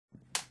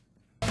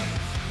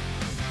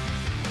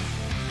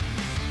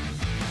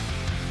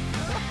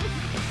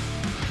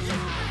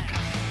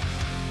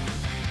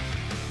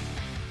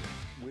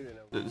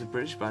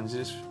British bands,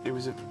 it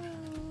was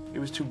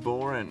too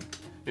boring.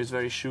 It was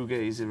very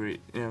shoegazery,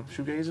 you know,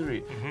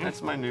 shoegazery.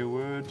 That's my new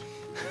word,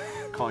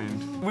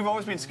 coined. We've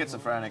always been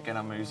schizophrenic in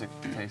our music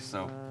taste,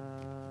 so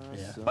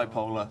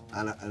bipolar.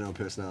 And our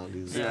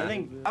personalities. Yeah,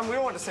 and we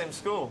all went to the same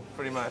school,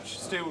 pretty much.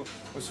 Stu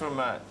was from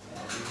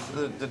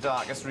the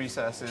darkest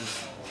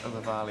recesses of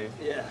the valley.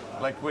 Yeah.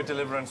 Like where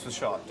Deliverance was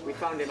shot. We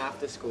found him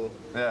after school.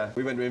 Yeah.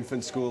 We went to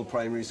infant school,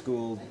 primary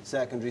school,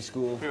 secondary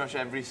school. Pretty much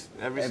every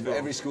school.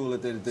 Every school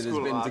that has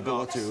been to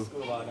go to,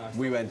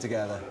 we went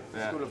together.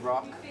 Yeah. School of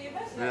Rock.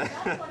 Yeah.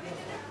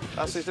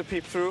 That's used to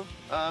peep through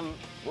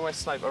with my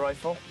sniper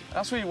rifle.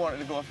 That's where you wanted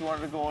to go if you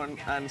wanted to go and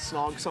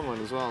snog someone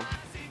as well.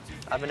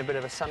 Having a bit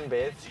of a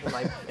sunbathe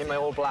in my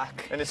all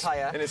black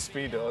attire. In his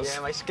Speedos.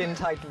 Yeah, my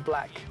skin-tight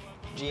black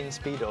jean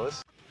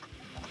Speedos.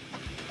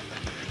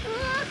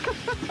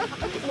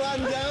 Man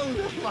down!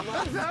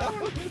 Man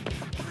down!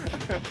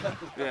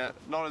 Yeah,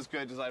 not as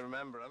good as I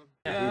remember him.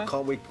 Yeah.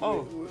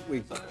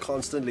 We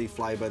constantly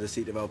fly by the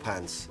seat of our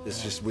pants.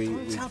 It's just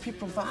we tell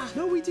people that.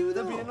 No, we do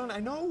though. I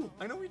know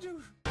we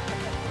do.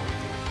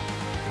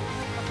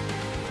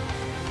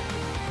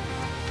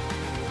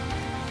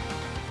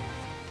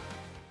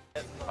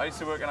 I used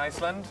to work in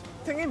Iceland.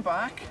 Thinking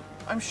back,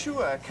 I'm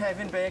sure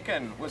Kevin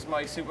Bacon was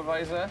my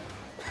supervisor.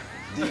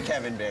 The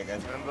Kevin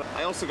Bacon.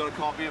 I also got a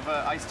copy of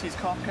Ice-T's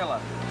Cop Killer.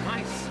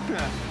 Nice.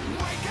 Yeah.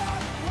 Wake up,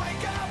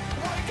 wake up,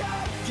 wake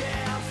up.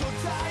 Yeah, I'm so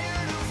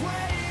tired of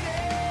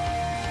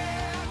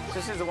waiting.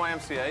 This is the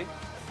YMCA.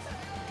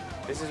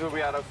 This is where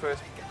we had our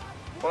first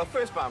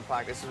band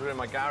practice was in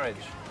my garage.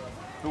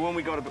 But when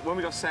we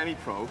got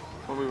semi-pro,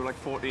 when we were like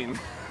 14,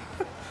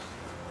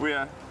 we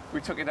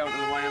took it out to the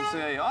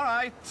YMCA. All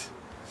right,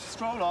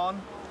 stroll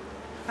on.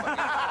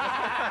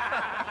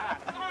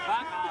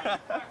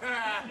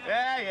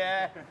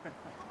 Yeah.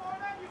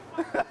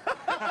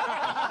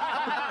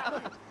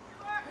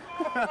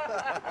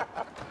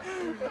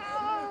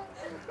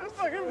 That's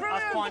fucking brilliant.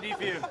 That's plenty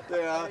for you.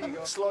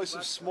 Yeah, slice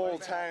of small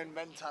town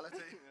mentality.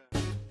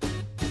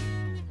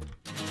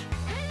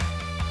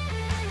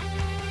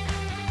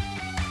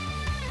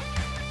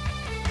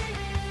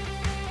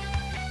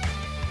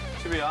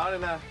 Should we are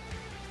in this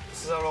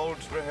is our old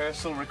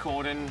rehearsal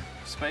recording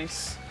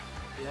space.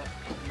 Yeah.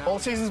 All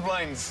Seasons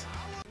Blinds.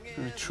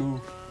 Very true.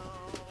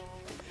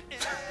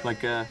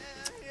 Like that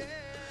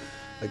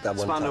one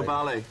Spandau time.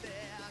 Ballet.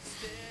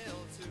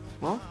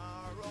 What?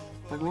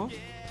 Like what?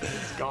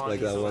 It's gone. Like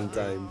that one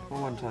time.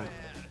 What one time?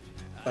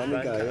 Funny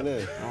guy, isn't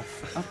it? Oh,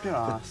 up your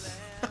ass.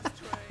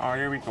 Oh,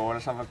 here we go.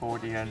 Let's have a go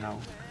again now.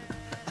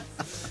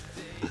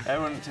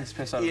 Everyone takes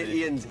piss out of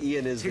Ian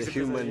is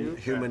the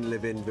human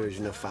living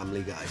version of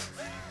Family Guy.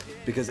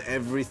 Because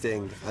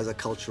everything has a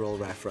cultural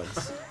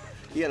reference.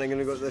 Ian, I'm going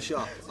to go to the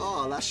shop.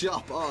 Oh, that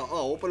shop.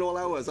 Oh, open all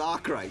hours.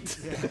 Great.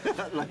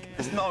 Like,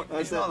 it's not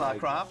that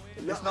crap.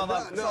 It's not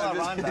that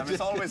random.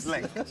 It's always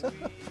linked.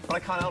 But I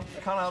can't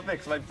help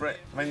it because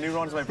my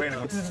neurons in my brain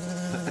are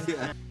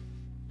going.